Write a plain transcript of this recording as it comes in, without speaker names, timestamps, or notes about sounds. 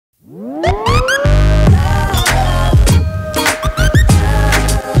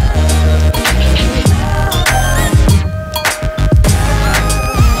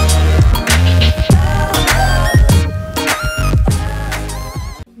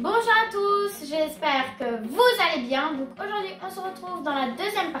Bonjour à tous, j'espère que vous allez bien. Donc aujourd'hui on se retrouve dans la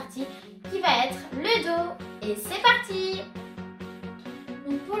deuxième partie qui va être le dos et c'est parti.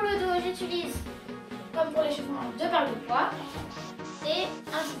 Donc pour le dos j'utilise comme pour l'échauffement deux barres de poids et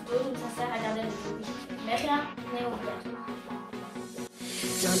un couteau, donc ça sert à garder le dos, mais rien n'est obligatoire.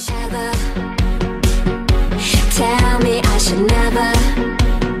 Don't ever tell me I should never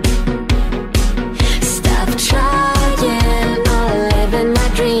stop trying or living my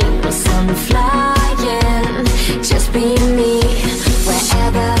dreams. I'm flying, just be me.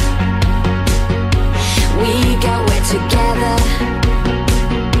 Wherever we go, we're together,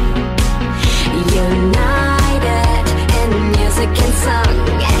 united in music and song,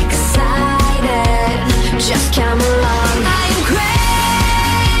 excited, just come along. I'm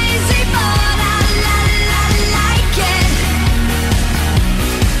crazy, but I like it.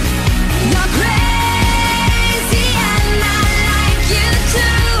 You're crazy and I like you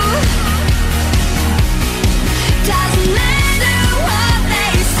too. Doesn't matter what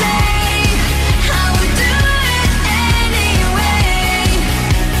they say, I would do it anyway.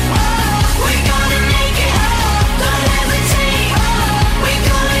 Whoa, we're gonna make it, don't hesitate. We're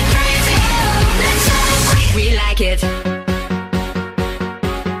going crazy, let's celebrate. We like it.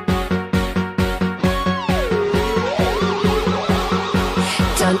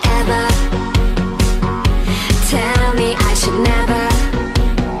 Don't ever tell me I should never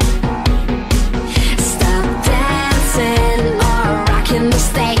stop dancing or rocking the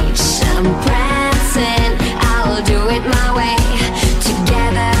stage. I'm prancing, I'll do it my way.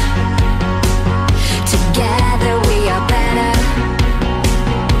 Together, together we are better.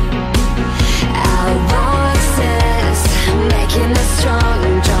 Our voices making us strong.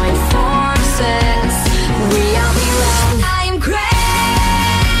 Join forces, we all belong. I'm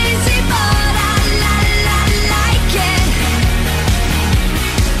crazy, but I like it.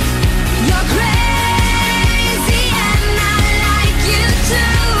 You're crazy and I like you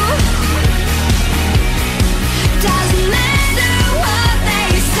too. Doesn't matter what they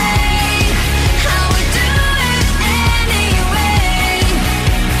say, I would do it anyway.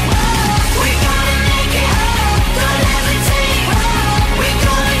 Whoa, we're gonna make it, don't hesitate. We're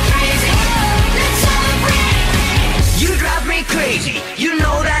going crazy, let's celebrate. You drive me crazy, you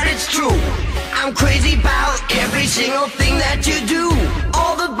know that it's true. I'm crazy about every single thing that you do.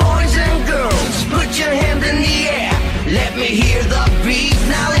 All the boys and girls, put your hands in the air. Let me hear the beat,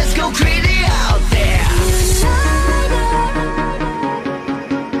 now let's go crazy out there.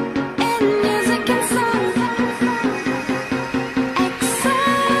 In music and song,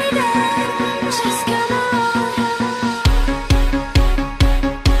 excited, just come along.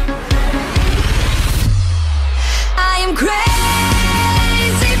 I am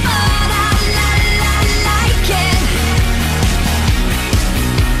crazy, but I like it.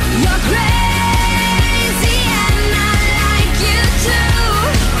 You're crazy and I like you too.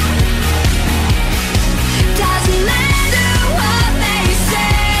 Doesn't matter what they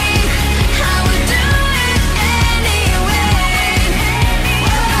say, I would do it anyway.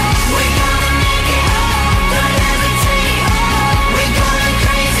 We're gonna make it,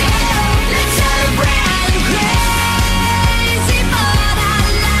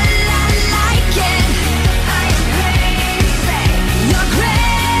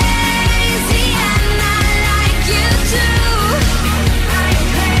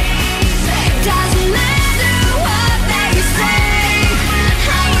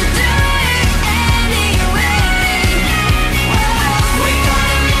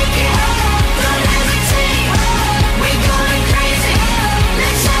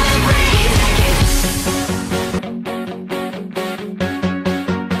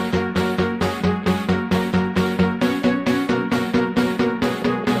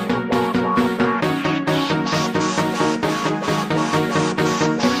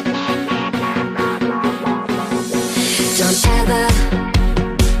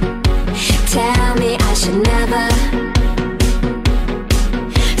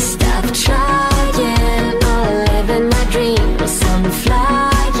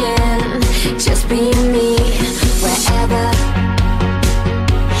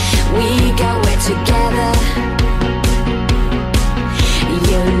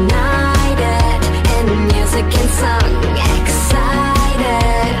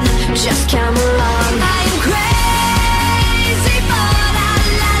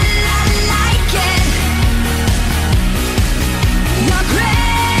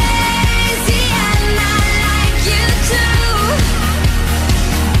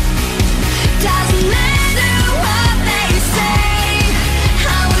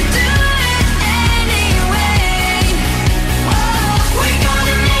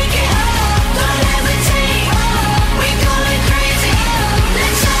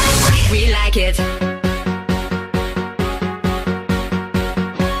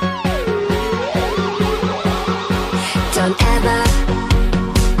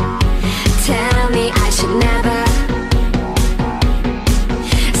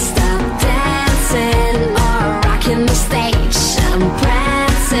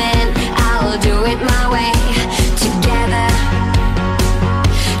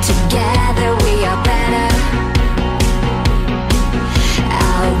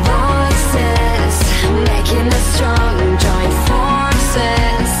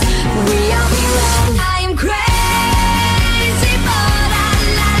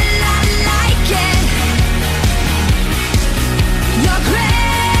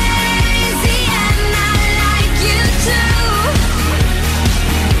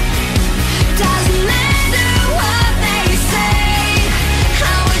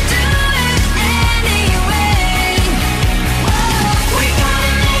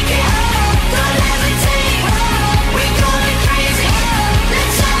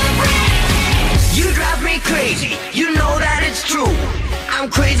 I'm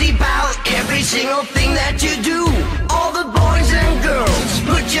crazy about every single thing that you do. All the boys and girls,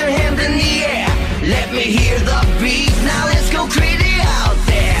 put your hand in the air. Let me hear the beat, now let's go crazy out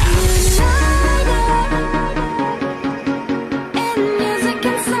there. In music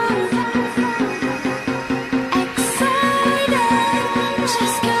and song, excited,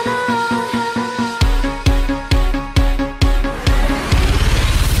 just come on.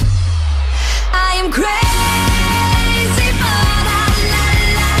 I am crazy, but I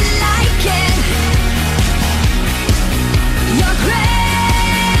like it. You're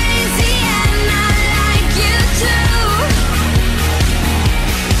crazy and I like you too.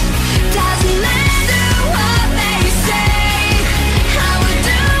 Doesn't matter what they say, I will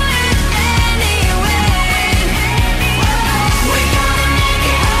do it anyway. We're gonna make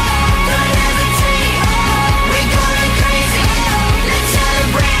it, don't hesitate. We're going crazy, let's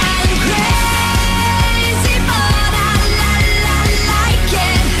celebrate. I'm crazy, but I like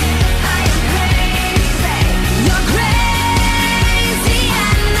it. I am crazy. You're crazy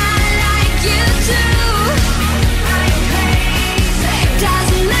and I like you too. I am crazy.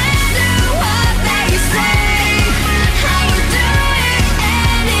 Doesn't matter what they say, I will do it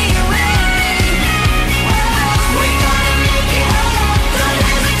anyway. We're gonna make it, don't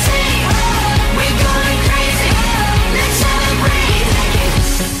hesitate. We're going crazy, let's celebrate.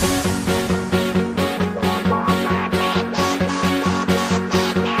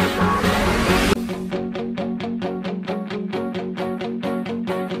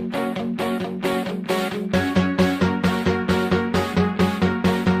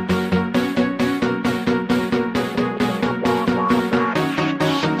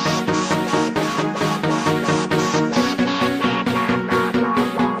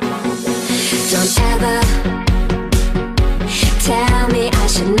 Don't ever tell me I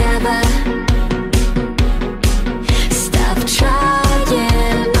should never stop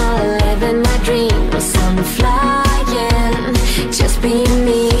trying or living my dreams. I'm flying, just be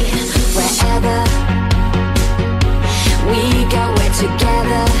me. Wherever we go, we're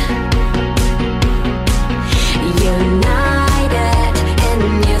together, united in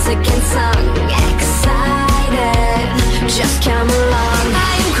music and song, excited, just come along.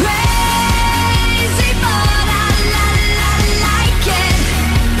 I'm crazy, but I like it.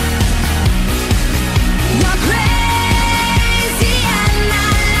 You're crazy and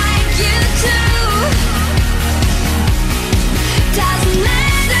I like you too. Doesn't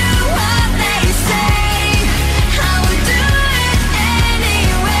matter what they say, I will do it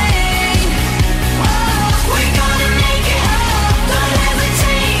anyway. We're gonna make it, don't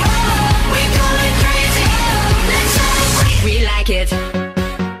hesitate. We're going crazy, let's celebrate. We like it.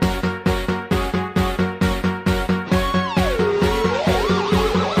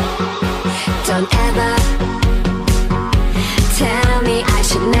 Don't ever tell me I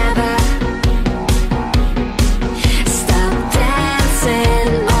should never stop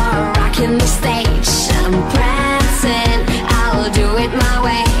dancing or rocking the stage. I'm prancing, I'll do it my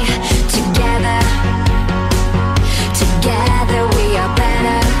way. Together, together we are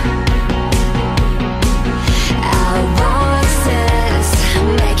better. Our voices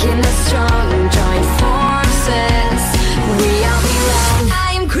making us strong. Join forces, we all belong.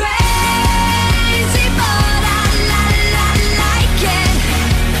 I'm crazy, but I like it.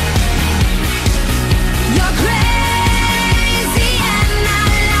 You're crazy and I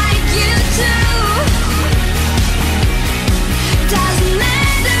like you too. Doesn't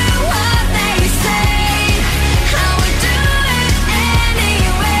matter what they say, I will do it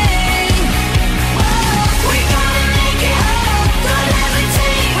anyway. We're gonna make it, don't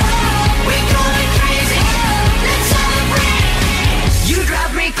hesitate. We're going crazy, let's celebrate. You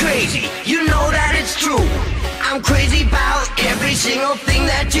drive me crazy, you know that it's true. I'm crazy about every single thing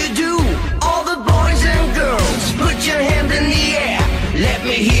that you do. All the boys and girls, put your hand in the air. Let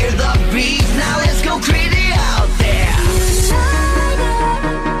me hear the beat, now let's go crazy out there.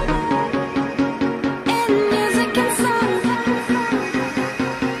 In music and song,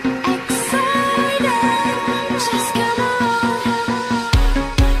 excited, just come on.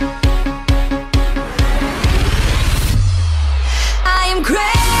 I am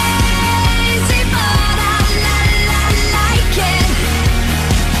crazy, but I like it.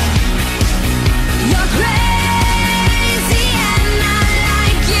 You're crazy and I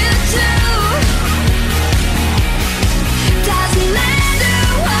like you too.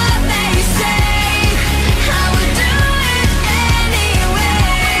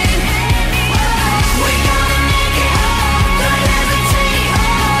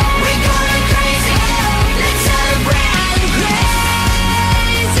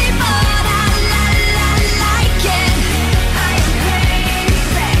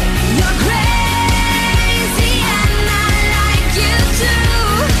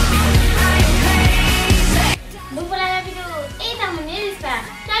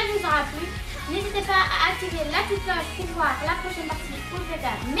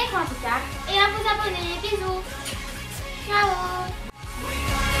 mes coins tout cas et à vous abonner. Bisous. Ciao.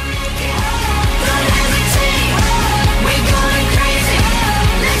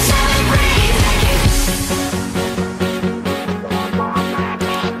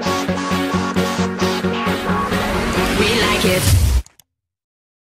 We like it.